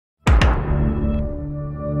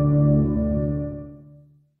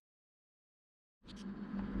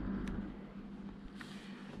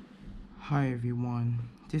Hi everyone,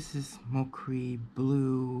 this is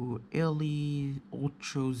MuqriBlue Ellie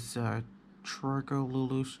Ultra Trigger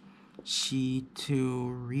She to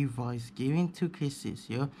revise gaming 2 cases.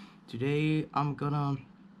 Yeah, today I'm gonna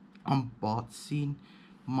unboxing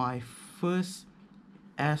my first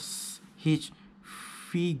SH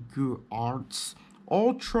Figuarts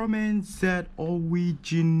Ultraman Z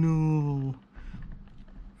original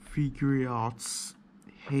Figuarts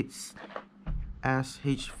hits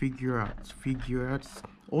SH Figuarts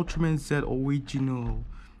Ultraman Z original.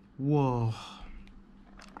 Whoa,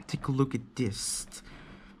 take a look at this.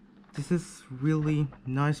 This is really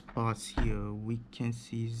nice parts here. We can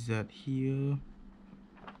see Z here,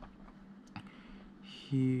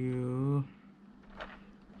 here.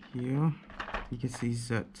 You can see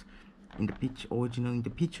Z in the picture, original in the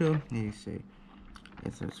picture. Here you say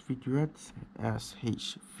it says Figuarts.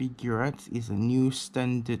 SH Figuarts is a new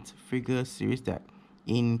standard figure series that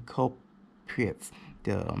incorporates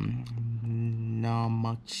the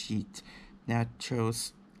Namachit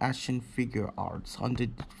Naturals action figure arts under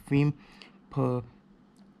the theme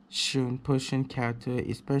Persian character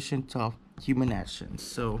expression of human action.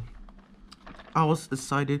 So I was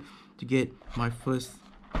excited to get my first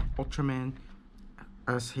Ultraman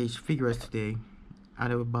SH figures today.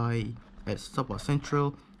 I will buy at Starbucks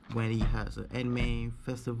Central when he has an anime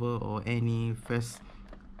festival or any fest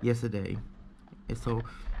yesterday. And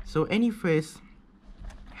so any fest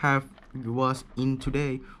was in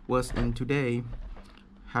today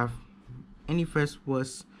have any fest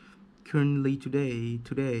was currently today,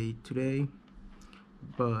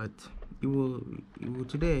 but it will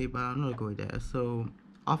today, but I'm not going there. So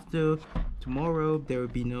after tomorrow there will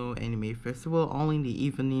be no anime festival, only in the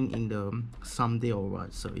evening in the Sunday.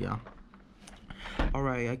 Alright, so yeah.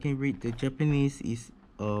 Alright, I can read the Japanese is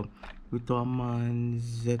Ultraman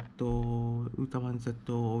Zeto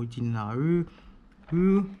original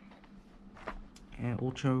and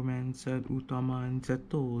Ultraman Z Ultraman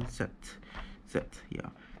Zeto Z, yeah.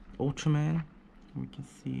 Ultraman, we can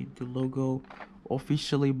see the logo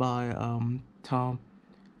officially by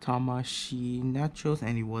Tamashi Naturals,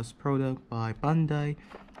 and it was product by Bandai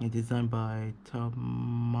and designed by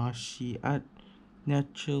Tamashi at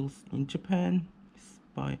Naturals in Japan,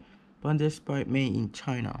 by Bandai Sprite, made in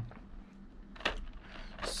China.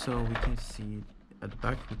 So we can see at the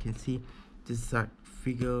back, we can see the exact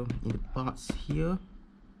figure in the parts here.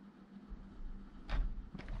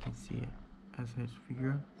 You can see it as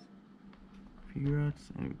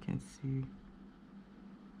Figuarts, and we can see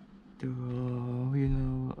the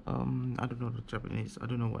I don't know the Japanese, I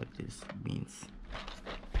don't know what this means.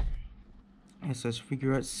 It says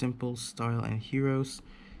Figuarts, simple style and heroes,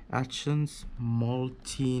 actions,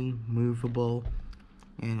 multi-movable,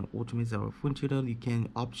 and automates our functional. You can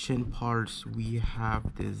option parts. We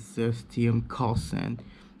have the Zestium Coulson,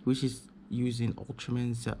 which is using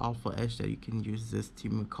Ultraman Z Alpha Edge, that you can use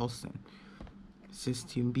Zestium Coulson.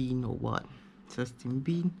 Zestium Bean or what? Zestium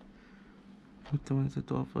Bean? Ultraman Z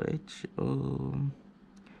Alpha Edge.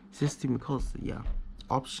 Zestium Coulson, yeah.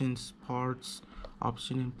 Options parts,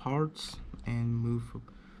 option in parts, and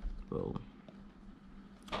movable.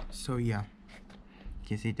 So yeah, you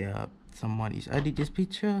can see that someone is added this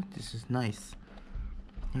picture. This is nice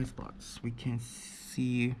box. We can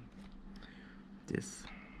see this.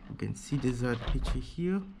 You can see this picture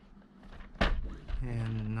here,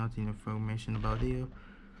 and nothing information about it.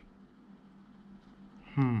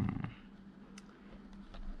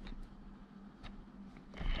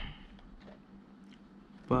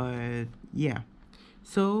 But yeah,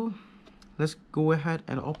 so let's go ahead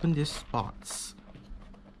and open this box.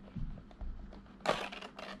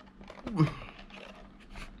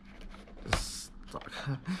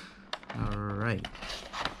 Alright,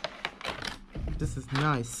 this is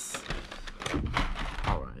nice.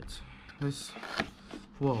 Alright,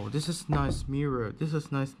 whoa, this is nice mirror. This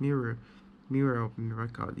is nice mirror of my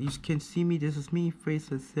record. You can see me. This is me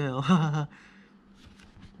face as hell.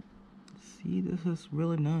 See, this is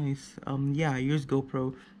really nice. Yeah, I use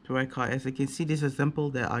GoPro to record. As you can see, this example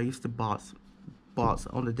that I used the box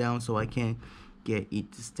on the down, so I can get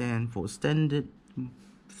it to stand for standard,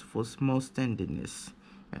 for small standardness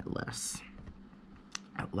at last.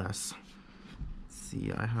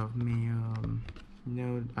 See, I have me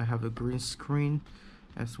I have a green screen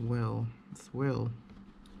as well.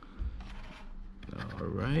 All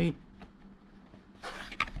right.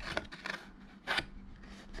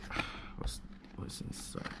 What's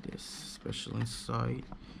inside this? Special inside.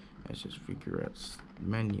 Let's just figure out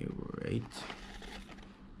menu, right?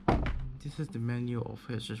 This is the menu of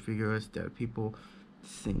just figures that people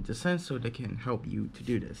seem to send, so they can help you to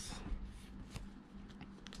do this.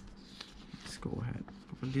 go ahead,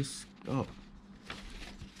 open this up.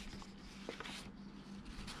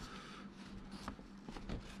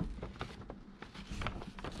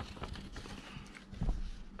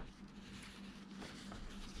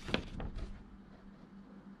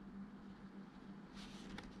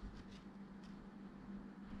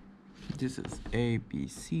 This is A B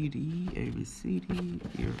C D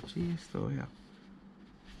E F G. So yeah,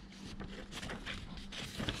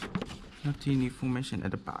 nothing information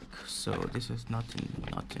at the back. So this is nothing.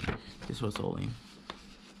 This was all in.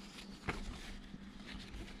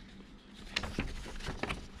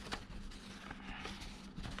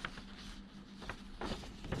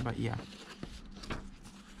 But yeah.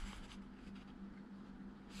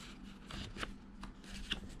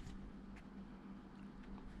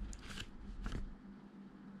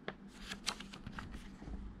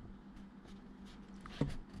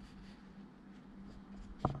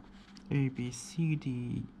 A B C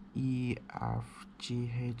D E F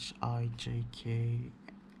G H I J K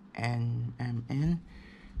N M N.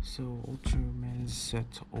 So Ultraman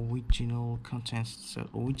set original contains set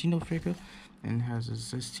original figure and has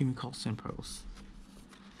a Steam Coulson pose.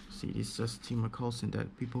 See, this is Steam Coulson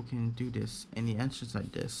that people can do this. Any answers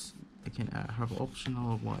like this, they can have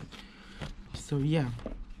optional one. So yeah.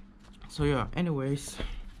 Anyways,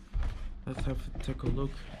 let's take a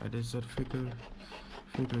look at this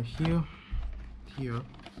figure here.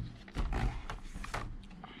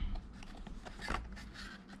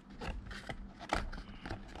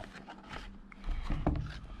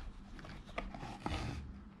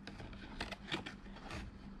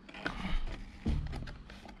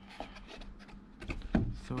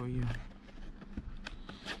 So yeah.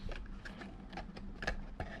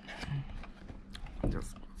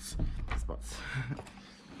 Just spots.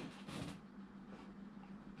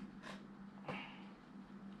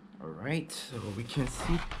 Alright, so we can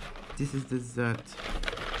see this is the Z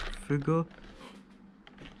figure.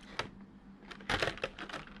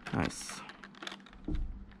 Nice.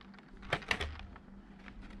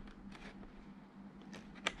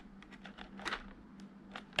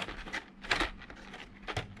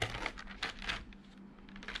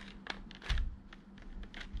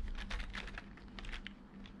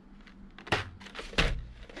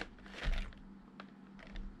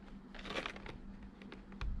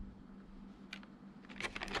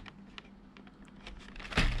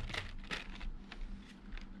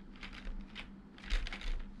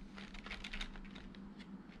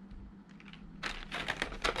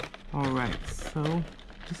 Alright, so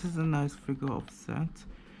this is a nice figure of set.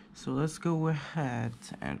 So let's go ahead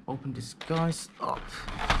and open this guys up.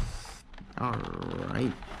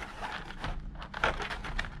 Alright.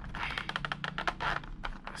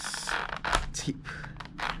 Tape.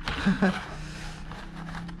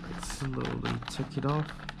 Let's slowly take it off.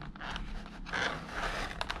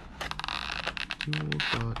 You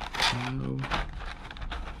got no.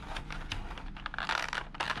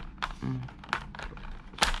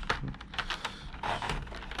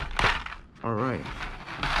 Alright,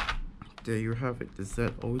 there you have it, the Z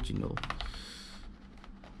original.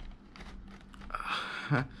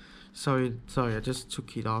 Sorry, I just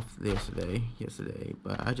took it off yesterday,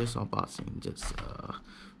 but I just unboxing just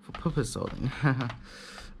for purpose only.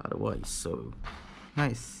 Otherwise, so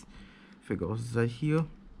nice figure Z here.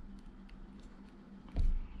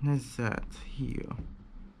 Nice Z here.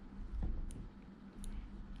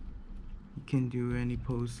 You can do any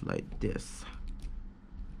pose like this.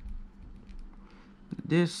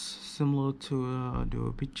 This similar to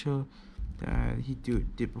the picture that he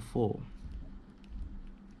did before.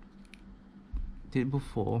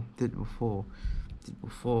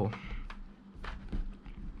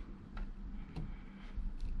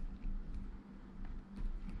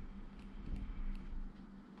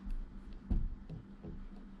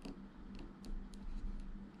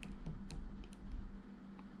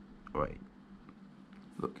 Right.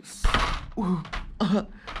 Look.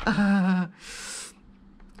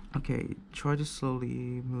 Okay, try to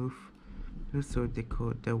slowly move so they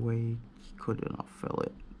could, that way he could not feel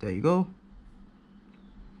it. There you go.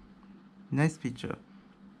 Nice picture.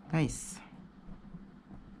 Nice,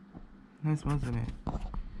 wasn't it?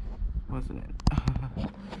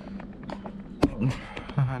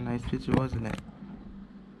 Nice picture, wasn't it?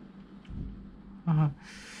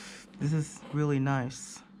 This is really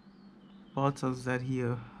nice. Lots of that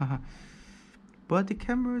here. But the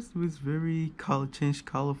cameras was very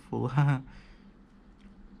colorful.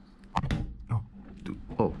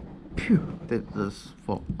 Oh, phew, that just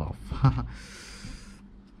fall off.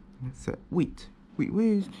 Wait,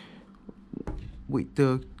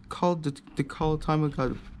 the color timer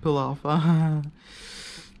got pulled off.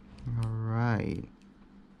 Alright,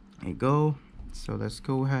 there you go. So let's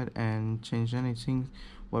go ahead and change anything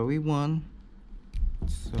what we want.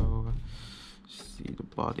 So see, the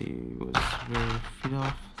body was very fit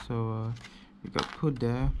off, so you got put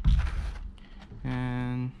there,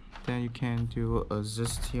 and then you can do a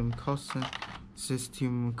system cosine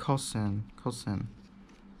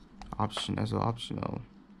option as an optional.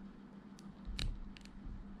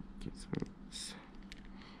 Okay, so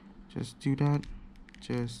just do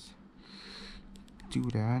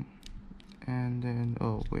that, and then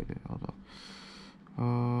oh wait, hold up.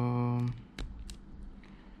 Oh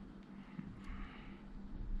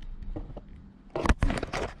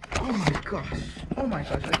my gosh, I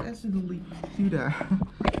accidentally do that.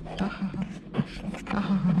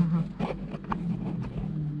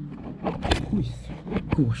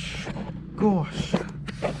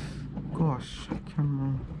 Gosh,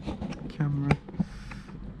 camera.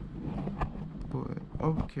 But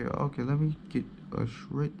okay, let me get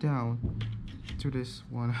straight down to this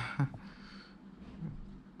one.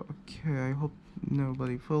 Okay, I hope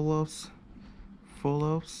nobody follows.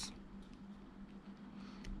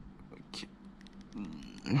 Okay.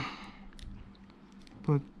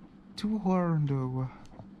 But too hard though.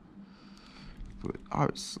 But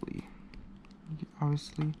obviously.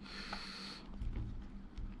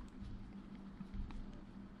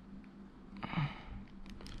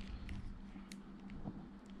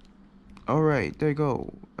 Alright, there you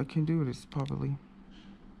go. I can do this probably.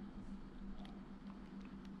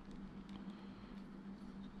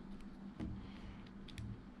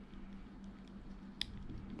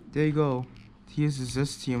 There you go. Here's the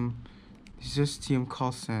system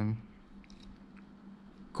cosine.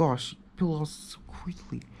 Gosh, it built out so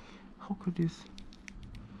quickly. How could this?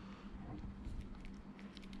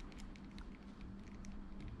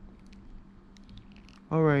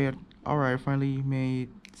 Alright, finally made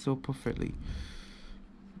so perfectly.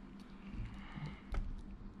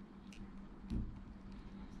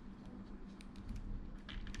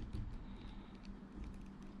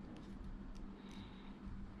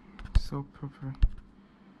 So perfect.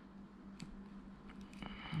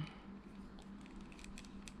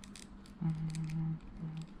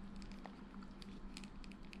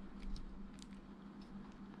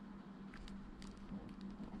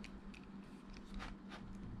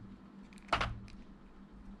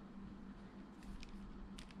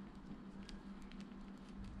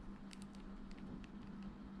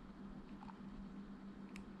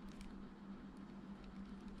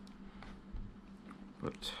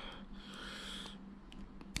 But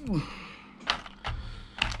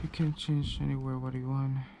you can change anywhere what you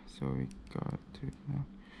want, so we got to now.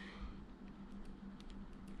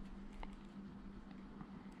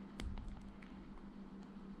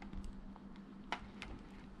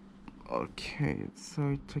 Okay, so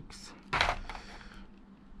it takes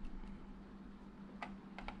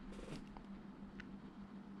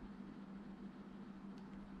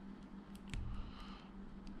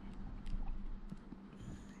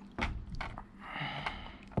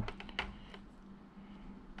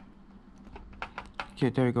okay,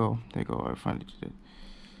 there you go, I finally did it.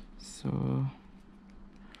 So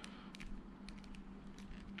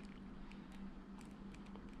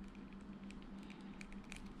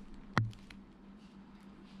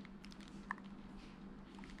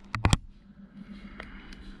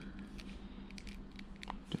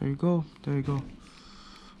there you go. There you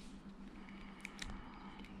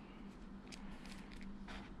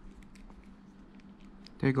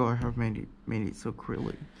go, I have made it so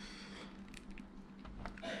clearly.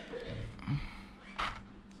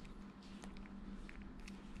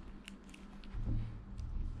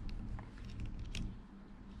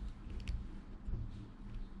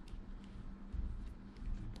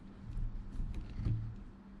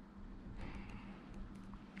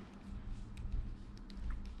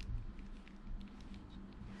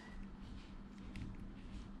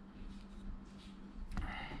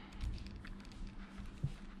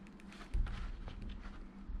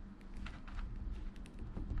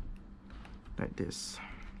 Like this,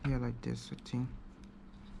 yeah, like this, I think.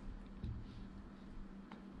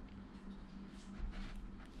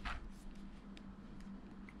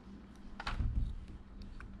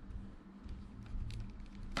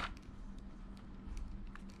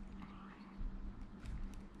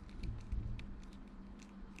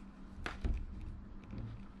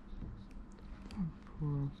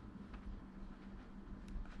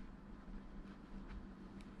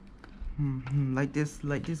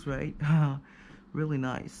 Like this, right? Really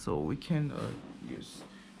nice. So we can use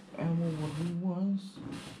ammo what we want.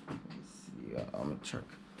 Let's see. I'm gonna check.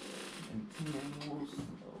 Empty animals.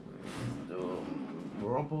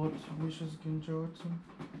 robot wishes Kinjo to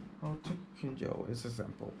how to Kinjo is a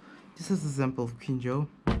sample. This is a sample of Kinjo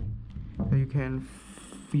that you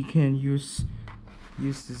can use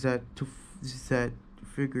that to that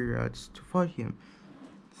Figuarts to fight him.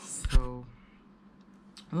 So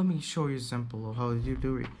let me show you a sample of how you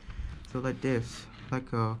do it. So like this,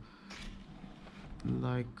 like a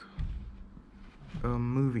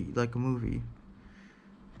movie, like a movie.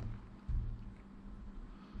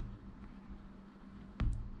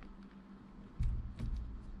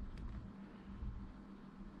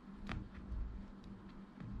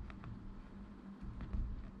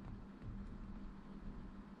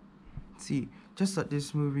 See, just like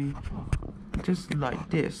this movie, just like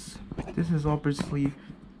this. This is obviously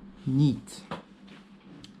neat,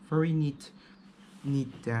 very neat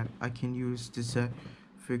that I can use this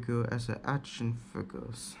figure as an action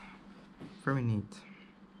figures. Very neat,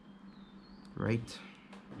 right?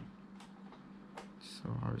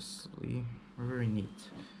 So obviously very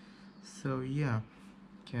neat. So yeah,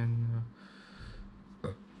 can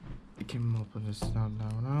you can open this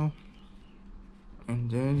now,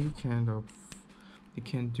 and then you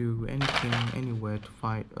can do anything anywhere to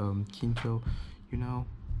fight Kinjo, you know.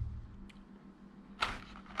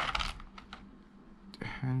 The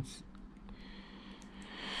hands.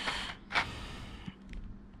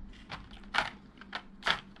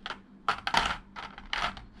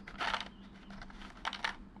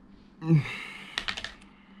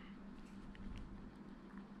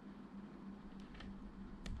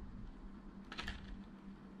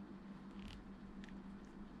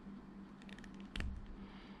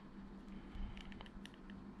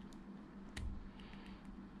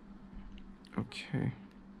 Okay.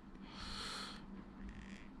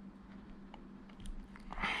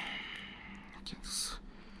 Yes.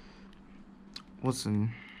 Wasn't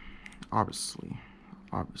obviously,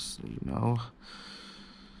 you know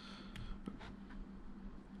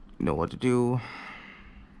what to do.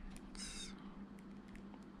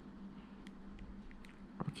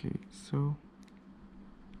 Okay, so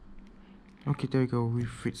okay, there you go. We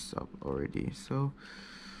fixed up already. So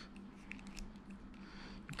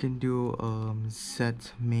you can do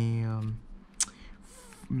set me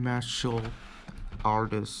martial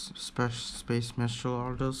artist, space martial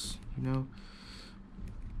artist. You know,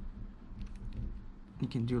 you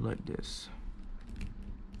can do like this.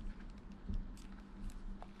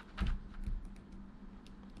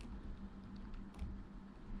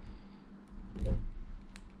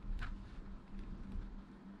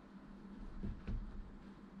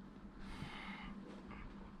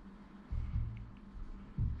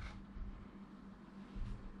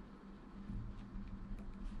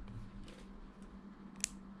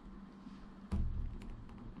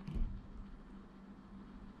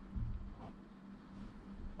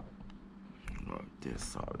 Like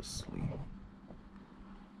this, obviously.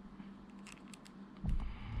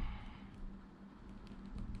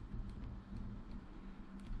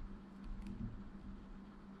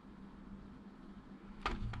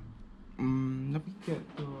 Let me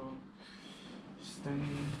get the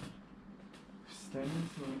standing so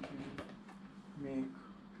I can make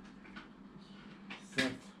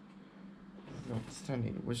set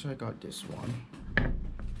standing. Wish I got this one.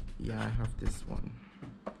 Yeah, I have this one.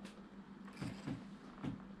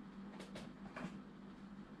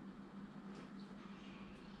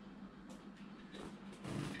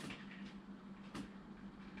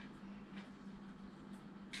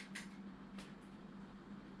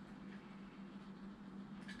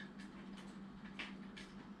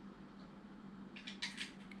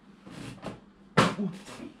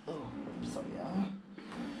 Sorry, yeah.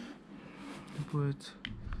 But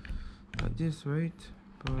like this, right?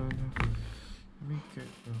 But let me get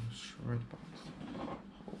the short box.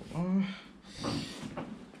 Hold on.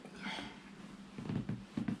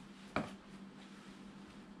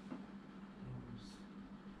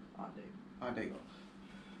 There you go.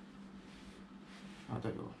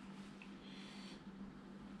 There you go.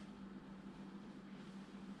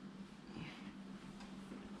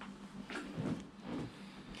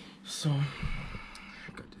 So, I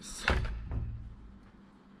got this.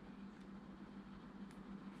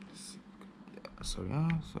 So yeah,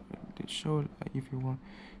 so they showed if you want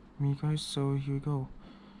me, guys. So here we go.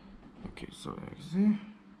 Okay, so see,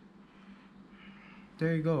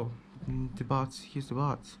 there you go. The bots. Here's the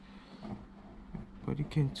bots. But you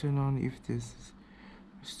can turn on if this is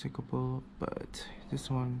stickable. But this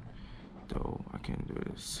one, though, I can do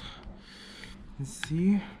this. Let's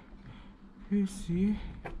see. You see.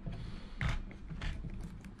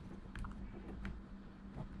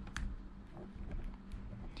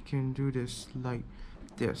 You can do this like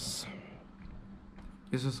this.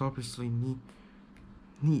 This is obviously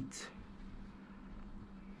neat.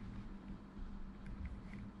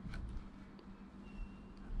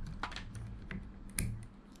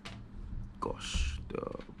 Gosh,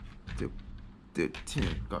 the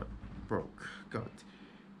tin got broke. Got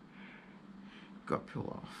peeled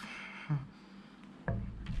off.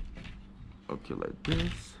 Okay, like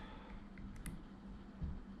this.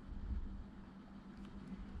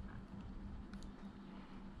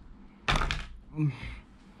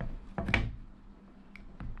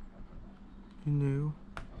 You know,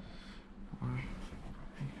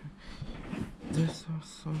 this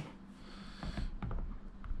also.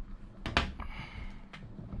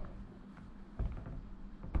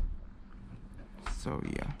 So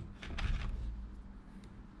yeah,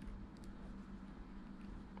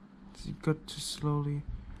 so you got to slowly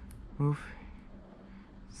move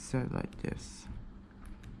set like this.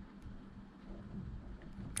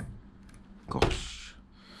 Gosh,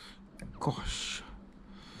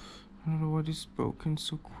 I don't know what is broken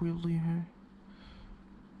so quickly here.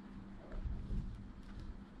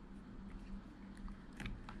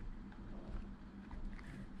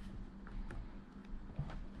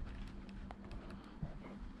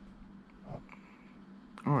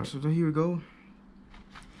 Alright, so here we go.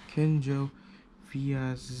 Kenjo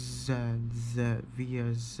via Z.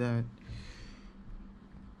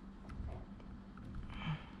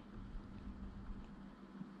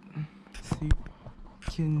 See,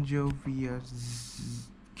 Kenjo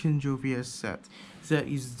via Z. Z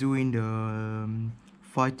is doing the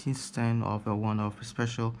fighting stand of one of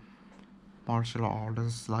special martial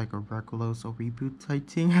artists like a Regulus or Reboot type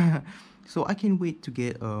thing. So I can wait to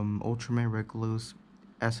get Ultraman Regulus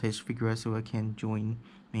as his figure so I can join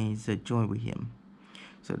with him.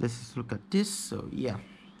 So let's just look at this. So yeah.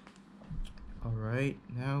 Alright,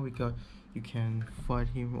 now we got, you can fight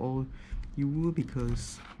him all you will,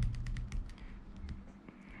 because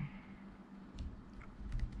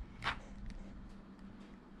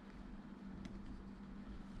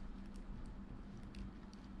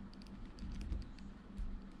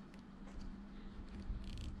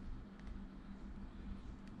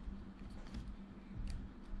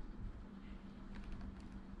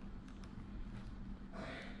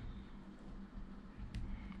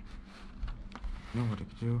know what I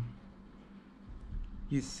can do.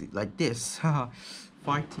 You see, like this,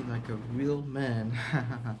 fighting like a real man.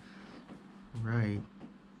 Right.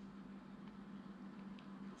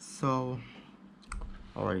 So,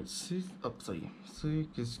 alright, see, so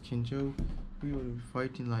because Kenjo, we will be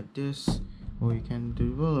fighting like this, or you can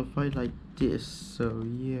do a fight like this. So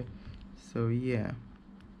yeah.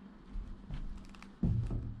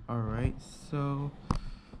 Alright, so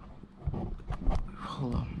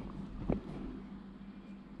hold on.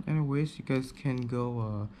 Anyways, you guys can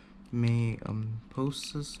go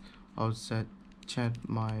post this. I'll chat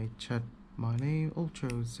my name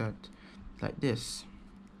Ultra set like this.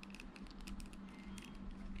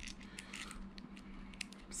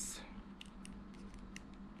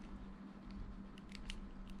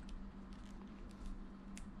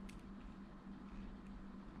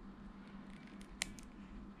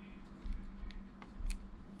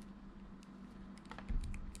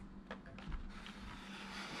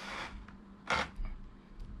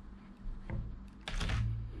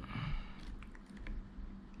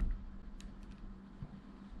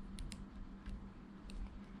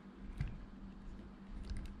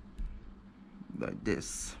 Like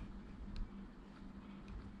this.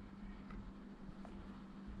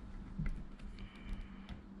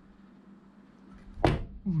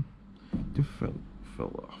 The fell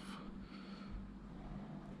off.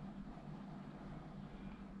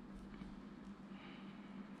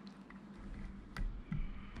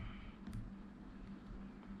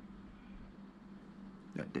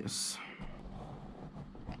 Like this.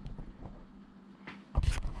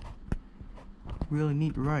 Really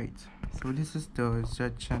neat, right? So this is the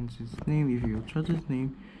Z Chance's name if you trust his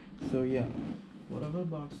name. So yeah, whatever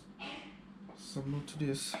box, some more to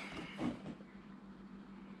this.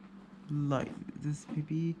 Like this,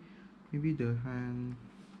 maybe the hand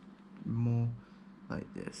more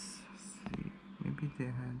like this. See, maybe the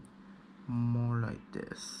hand more like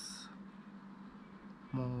this.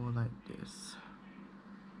 More like this.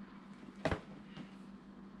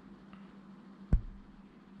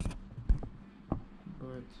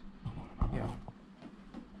 But yeah.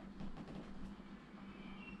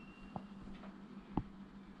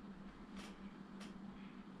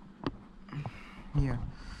 Yeah.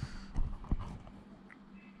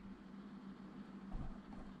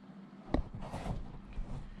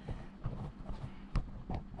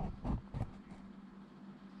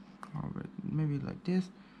 Alright, maybe like this,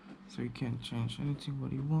 so you can change anything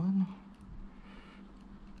what you want.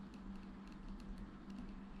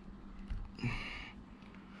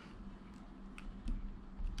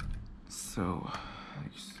 So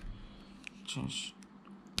let's change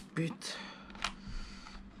a bit.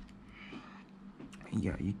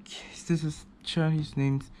 Yeah, this is Chinese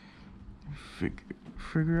names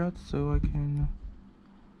Figuarts, so I can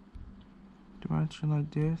dimension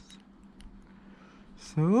like this.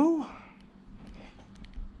 So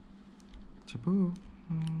Chaboo.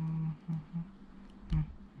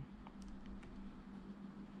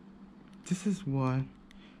 This is what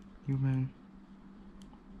human.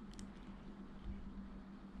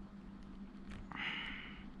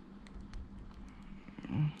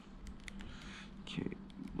 Okay,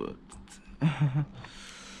 but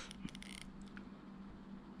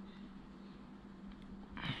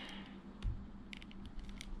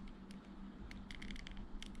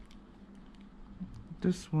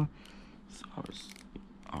this one is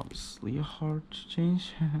obviously hard to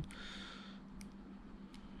change.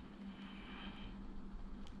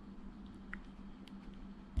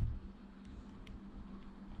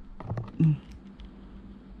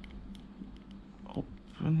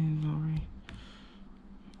 Opening already.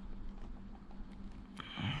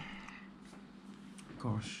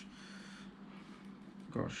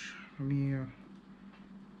 Gosh, let me all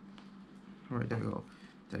right, there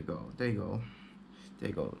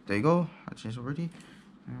you go. I changed already.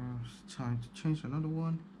 It's time to change another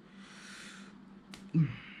one.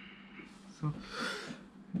 So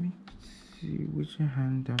let me see which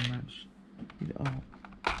hand I match it up.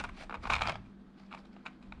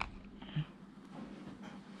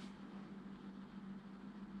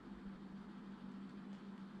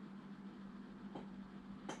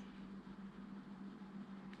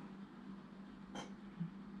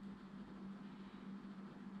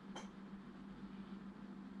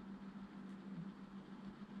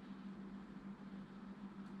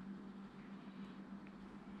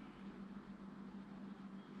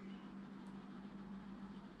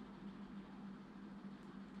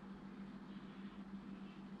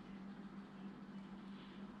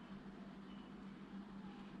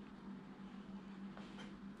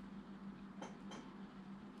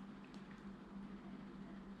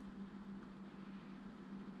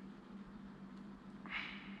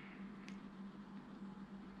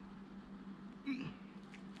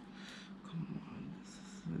 Come on,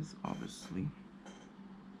 this is obviously.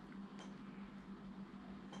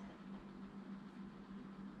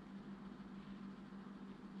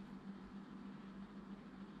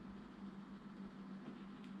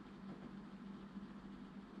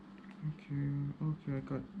 Okay, I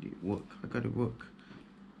got it work.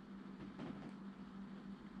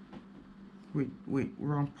 Wait,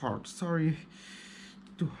 wrong part. Sorry.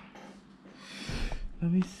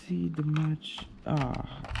 Let me see the match. I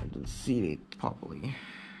didn't see it properly.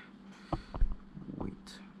 Wait.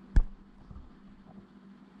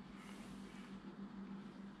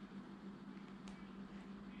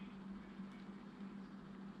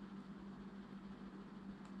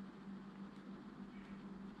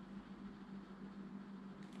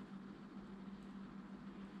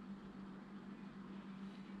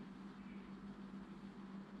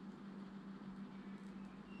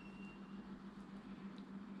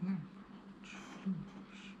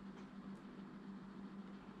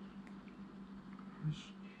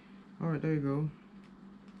 Alright, there you go.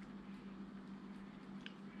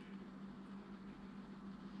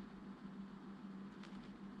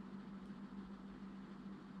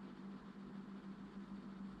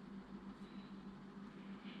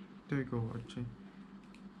 There you go, Archie.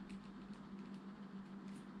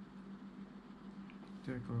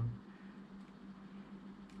 There you go.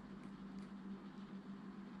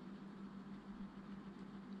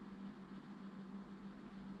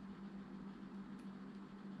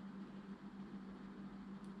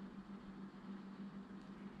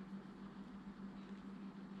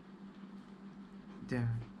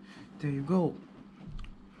 There you go.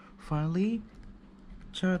 Finally,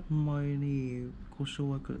 チャート前に故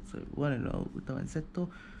障は来るつ我の歌はセット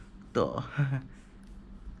と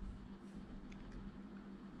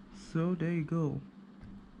So there you go.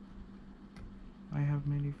 I have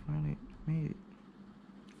finally made it.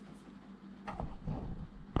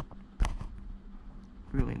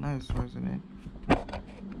 Really nice, wasn't it?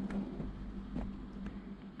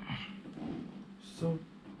 So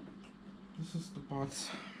this is the parts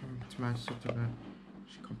to match it to the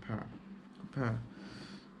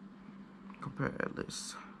compare at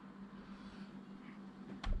least.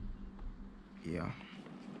 Yeah.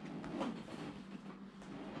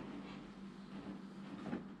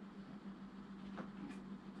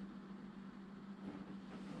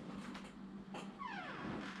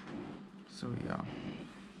 So yeah.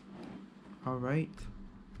 All right.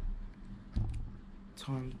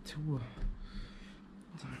 Time to.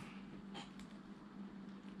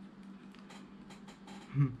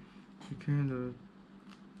 You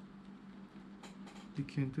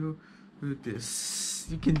can do this.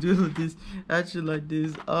 You can do this. Actually, like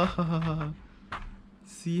this. Ah,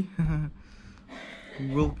 see,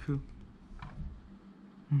 real cool.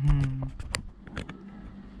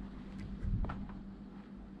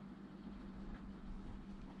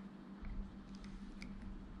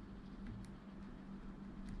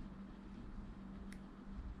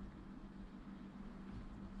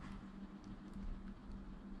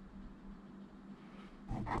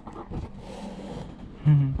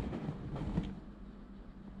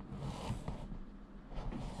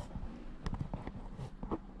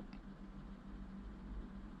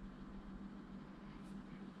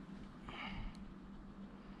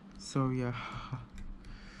 So yeah.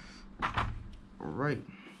 All right.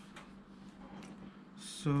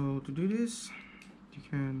 So to do this, you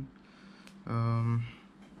can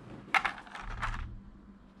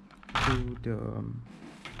do the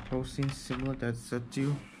posting similar that's a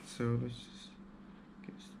do. So let's just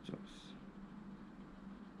get just.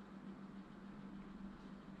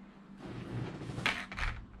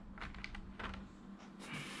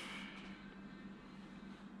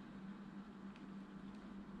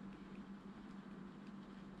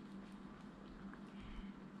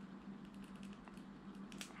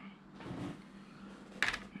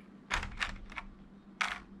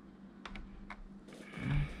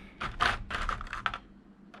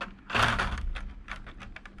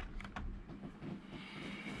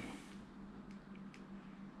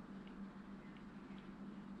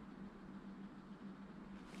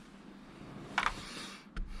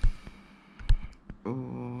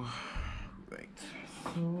 Oh, right.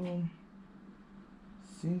 So,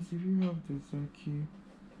 since if you have the Zaki,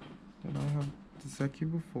 then I have the Zaki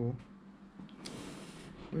before,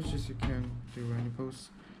 which is you can do any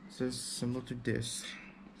post. It says similar to this,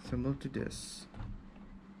 similar to this.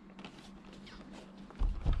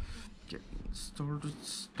 Get started.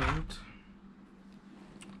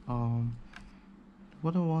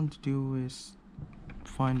 What I want to do is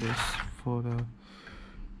find this for the.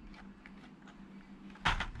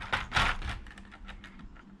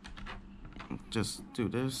 Just do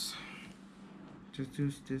this. Just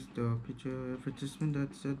use this the picture advertisement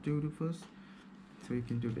that's do the first, so you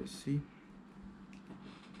can do this. See.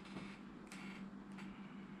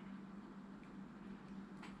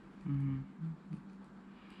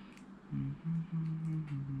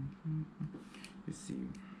 You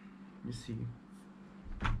see.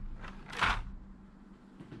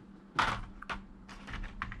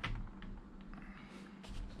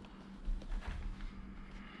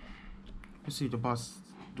 You see the boss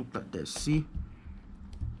look like this. See.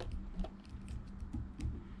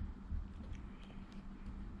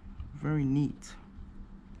 Very neat.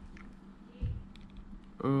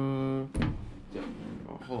 Yeah. Oh,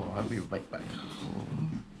 hold on, I'll be right back.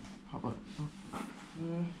 How about?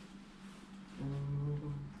 Yeah.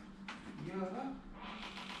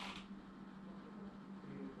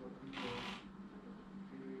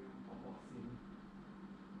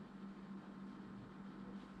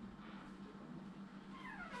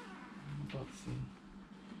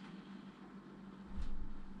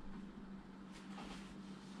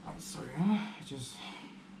 I'm sorry, just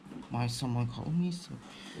someone called me, so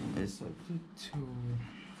I decided to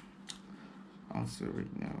answer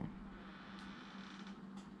right now.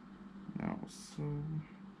 So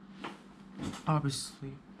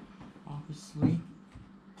obviously,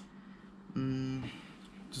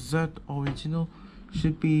 that original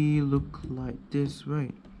should be look like this,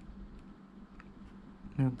 right?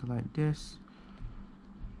 Look like this.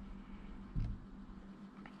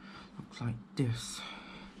 Look like this.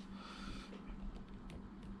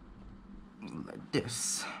 Like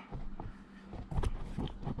this.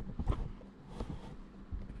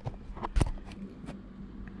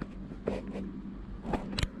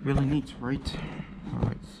 Really neat, right?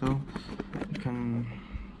 Alright, so you can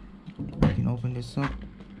open this up.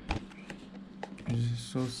 It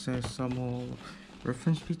also says some more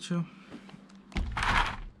reference picture.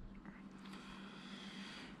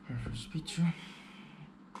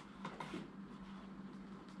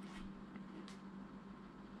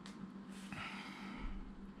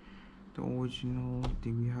 The original,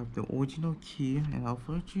 we have the original key and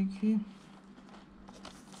alphabet key.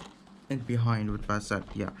 And behind with that,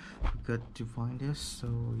 yeah, we got to find this,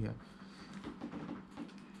 so yeah.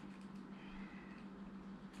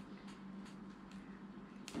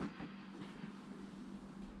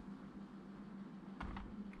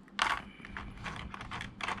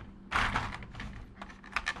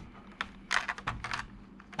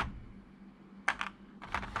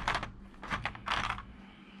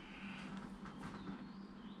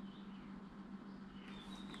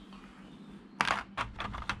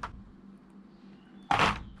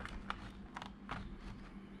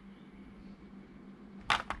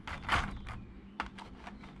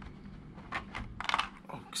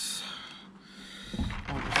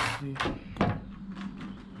 Yeah,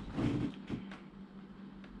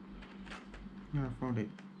 I found it.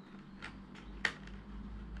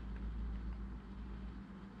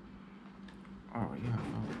 Oh yeah,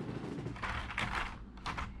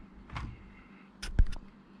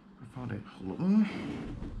 I found it. Hold on.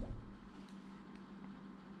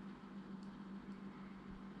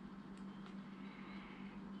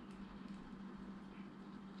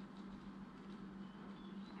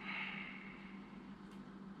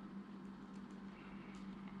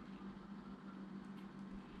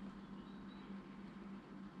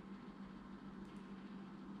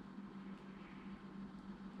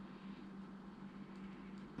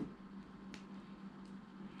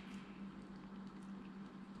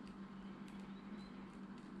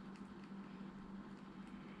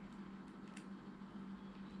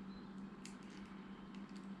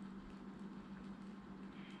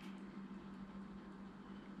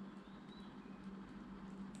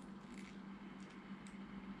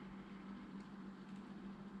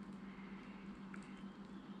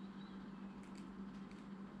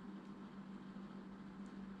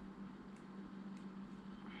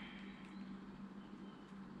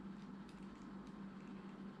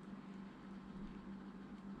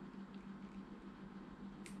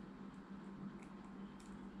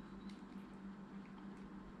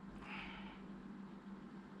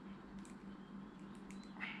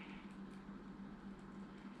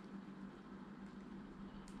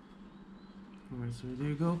 Alright, so there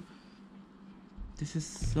you go. This is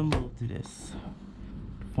similar to this.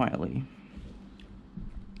 Finally.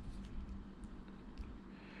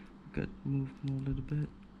 Got move more a little bit.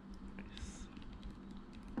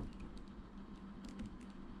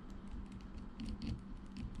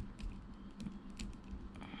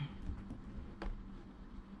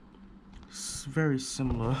 It's very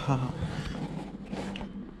similar.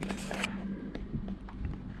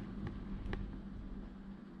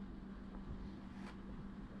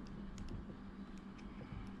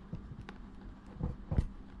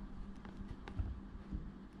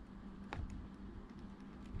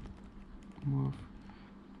 Move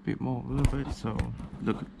a bit more, a little bit. So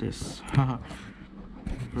look at this.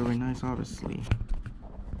 Very nice, obviously.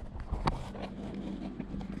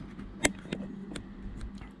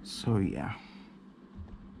 So yeah,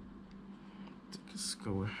 let's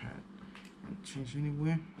go ahead and change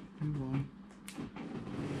anywhere you want.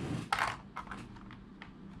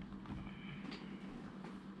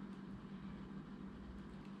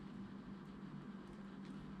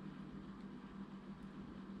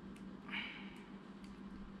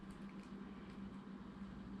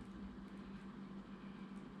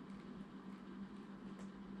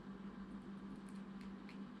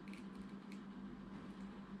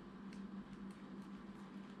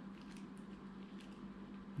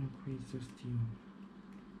 Increase this to you.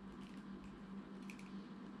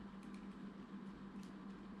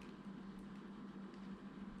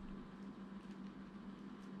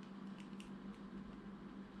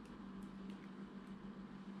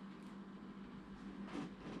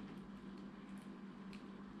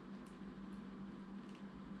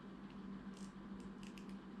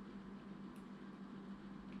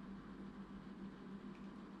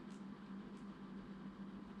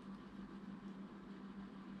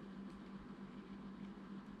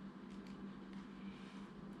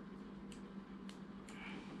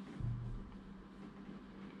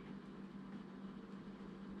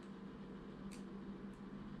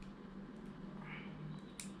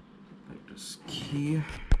 This key, you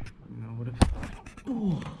know what?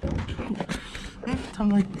 Oh, every time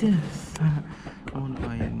like this, I want to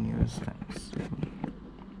buy a new set.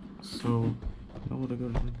 So, you know what I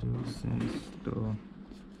gotta do since the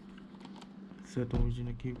set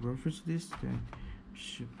original key reference this, then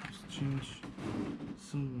should just change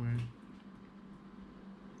somewhere.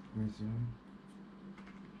 Where's it?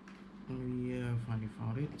 Oh yeah, I finally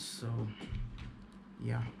found it. So,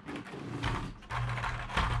 yeah.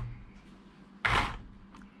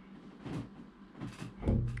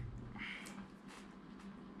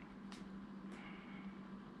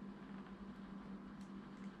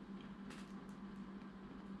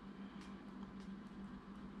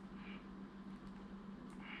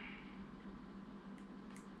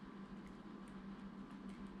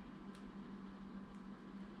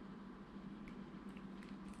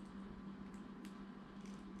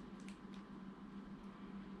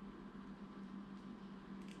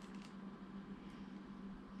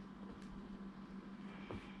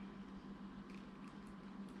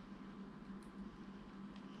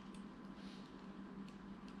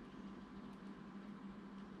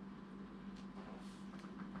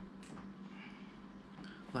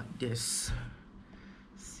 Like this.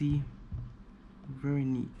 see, very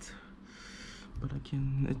neat. But I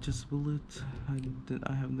can adjustable it.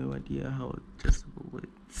 I have no idea how adjustable it.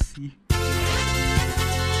 See.